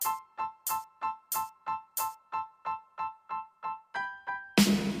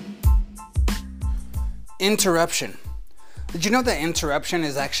Interruption. Did you know that interruption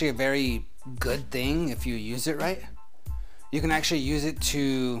is actually a very good thing if you use it right? You can actually use it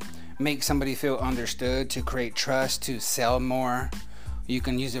to make somebody feel understood, to create trust, to sell more. You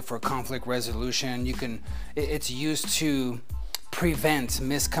can use it for conflict resolution. It's used to prevent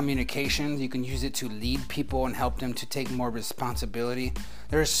miscommunication. You can use it to lead people and help them to take more responsibility.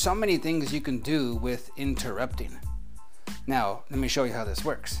 There are so many things you can do with interrupting. Now, let me show you how this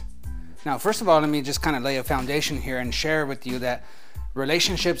works. Now, first of all, let me just kind of lay a foundation here and share with you that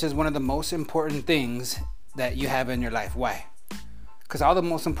relationships is one of the most important things that you have in your life. Why? Because all the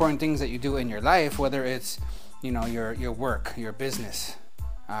most important things that you do in your life, whether it's, your work, your business,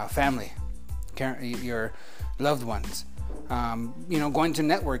 family, your loved ones, going to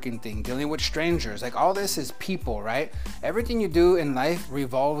networking thing, dealing with strangers, like all this is people, right? Everything you do in life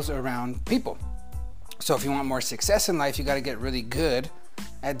revolves around people. So if you want more success in life, you got to get really good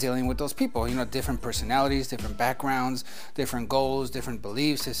at dealing with those people, different personalities, different backgrounds, different goals, different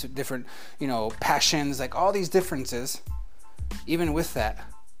beliefs, different, passions, like all these differences. Even with that,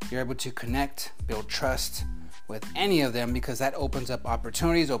 you're able to connect, build trust with any of them, because that opens up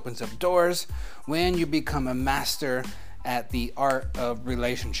opportunities, opens up doors when you become a master at the art of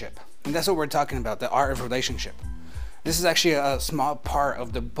relationship. And that's what we're talking about, the art of relationship. This is actually a small part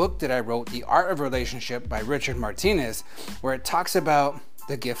of the book that I wrote, The Art of Relationship by Richard Martinez, where it talks about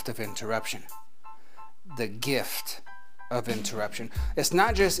the gift of interruption. The gift of interruption. It's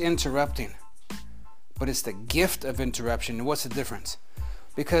not just interrupting, but it's the gift of interruption. And what's the difference?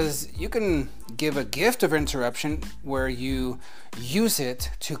 Because you can give a gift of interruption where you use it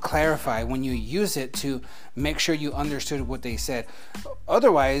to clarify, when you use it to make sure you understood what they said.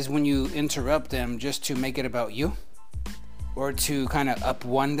 Otherwise, when you interrupt them just to make it about you or to kind of up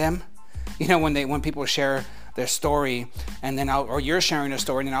one them, when people share their story and then or you're sharing a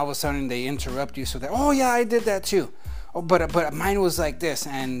story and then all of a sudden they interrupt you so that, oh yeah, I did that too. Oh, but mine was like this,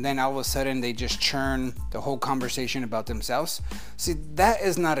 and then all of a sudden they just churn the whole conversation about themselves. See, that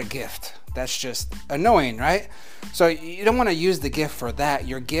is not a gift. That's just annoying, right? So you don't want to use the gift for that.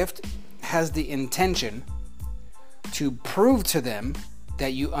 Your gift has the intention to prove to them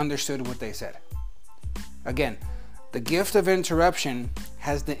that you understood what they said. Again, the gift of interruption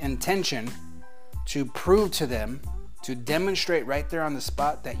has the intention to prove to them, to demonstrate right there on the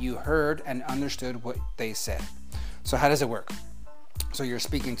spot that you heard and understood what they said. So how does it work? So you're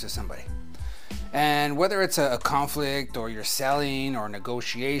speaking to somebody, and whether it's a conflict or you're selling or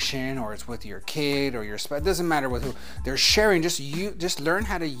negotiation or it's with your kid or your spouse, it doesn't matter with who, they're sharing. Just learn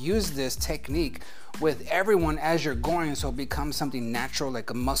how to use this technique with everyone as you're going, so it becomes something natural, like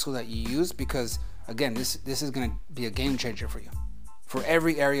a muscle that you use, because again, this is going to be a game changer for you, for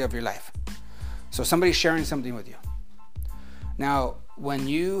every area of your life. So somebody's sharing something with you. Now, when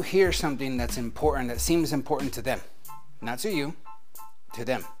you hear something that's important, that seems important to them, not to you, to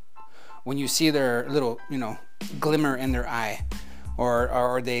them, when you see their little, glimmer in their eye,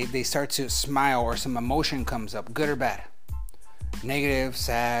 or they start to smile, or some emotion comes up, good or bad, negative,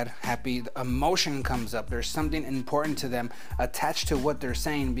 sad, happy, the emotion comes up, there's something important to them attached to what they're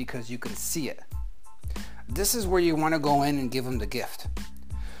saying because you can see it. This is where you want to go in and give them the gift.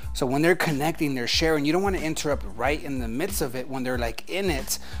 So when they're connecting, they're sharing, you don't want to interrupt right in the midst of it when they're like in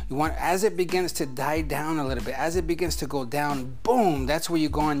it. You want, as it begins to die down a little bit, as it begins to go down, boom, that's where you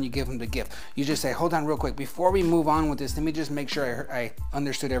go and you give them the gift. You just say, hold on real quick, before we move on with this, let me just make sure I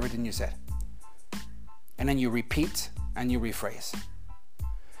understood everything you said. And then you repeat and you rephrase.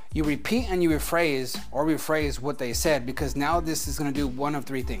 You repeat and you rephrase what they said, because now this is going to do one of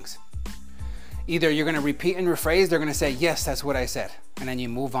three things. Either you're going to repeat and rephrase, they're going to say, yes, that's what I said. And then you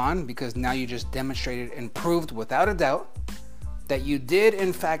move on, because now you just demonstrated and proved without a doubt that you did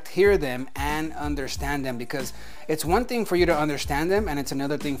in fact hear them and understand them. Because it's one thing for you to understand them, and it's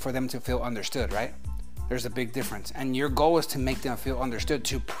another thing for them to feel understood, right? There's a big difference. And your goal is to make them feel understood,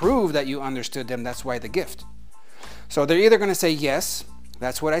 to prove that you understood them. That's why the gift. So they're either going to say, yes,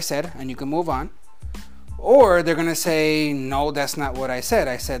 that's what I said, and you can move on. Or they're going to say, no, that's not what I said.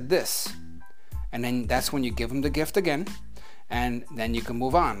 I said this. And then that's when you give them the gift again, and then you can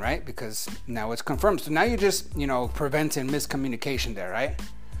move on, right? Because now it's confirmed. So now you're just, preventing miscommunication there, right?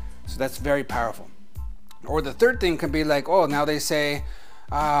 So that's very powerful. Or the third thing can be like, oh, now they say,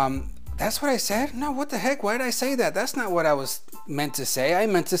 that's what I said? No, what the heck? Why did I say that? That's not what I was meant to say. I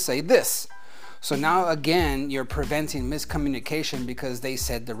meant to say this. So now again, you're preventing miscommunication because they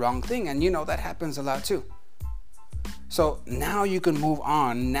said the wrong thing. And that happens a lot too. So now you can move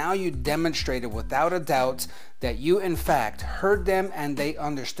on. Now you demonstrated without a doubt that you in fact heard them and they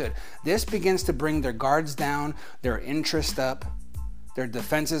understood. This begins to bring their guards down, their interest up, their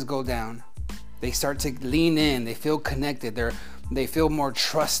defenses go down, They start to lean in. They feel connected. They feel more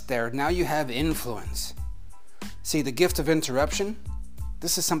trust there. Now you have influence. See, the gift of interruption,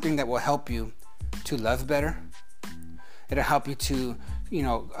 this is something that will help you to love better. It'll help you to,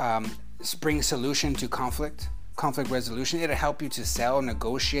 bring solution to conflict resolution. It'll help you to sell,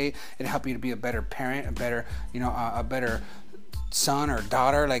 negotiate. It'll help you to be a better parent, a better son or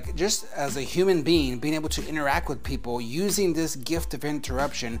daughter. Like, just as a human being, being able to interact with people using this gift of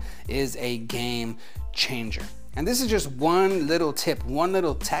interruption is a game changer. And this is just one little tip, one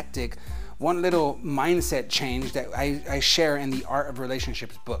little tactic, one little mindset change that I share in the Art of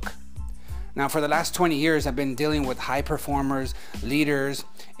Relationships book. Now, for the last 20 years, I've been dealing with high performers, leaders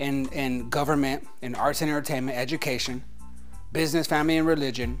in government, in arts and entertainment, education, business, family, and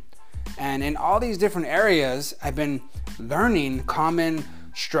religion. And in all these different areas, I've been learning common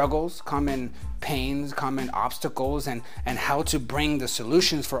struggles, common pains, common obstacles, and how to bring the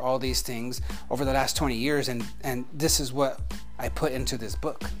solutions for all these things over the last 20 years. And this is what I put into this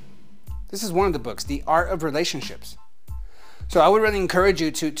book. This is one of the books, The Art of Relationships. So I would really encourage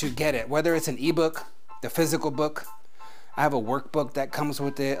you to get it, whether it's an ebook, the physical book. I have a workbook that comes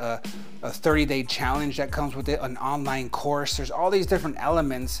with it, a 30-day challenge that comes with it, an online course. There's all these different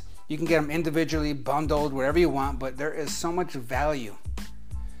elements. You can get them individually, bundled, whatever you want, but there is so much value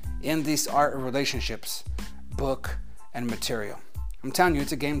in this Art of Relationships book and material. I'm telling you,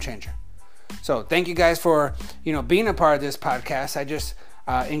 it's a game changer. So thank you guys for being a part of this podcast. I just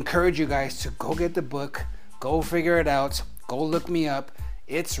encourage you guys to go get the book, go figure it out, go look me up.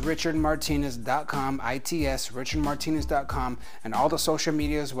 It's richardmartinez.com, richardmartinez.com, and all the social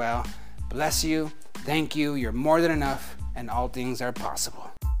media as well. Bless you. Thank you. You're more than enough, and all things are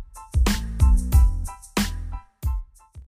possible.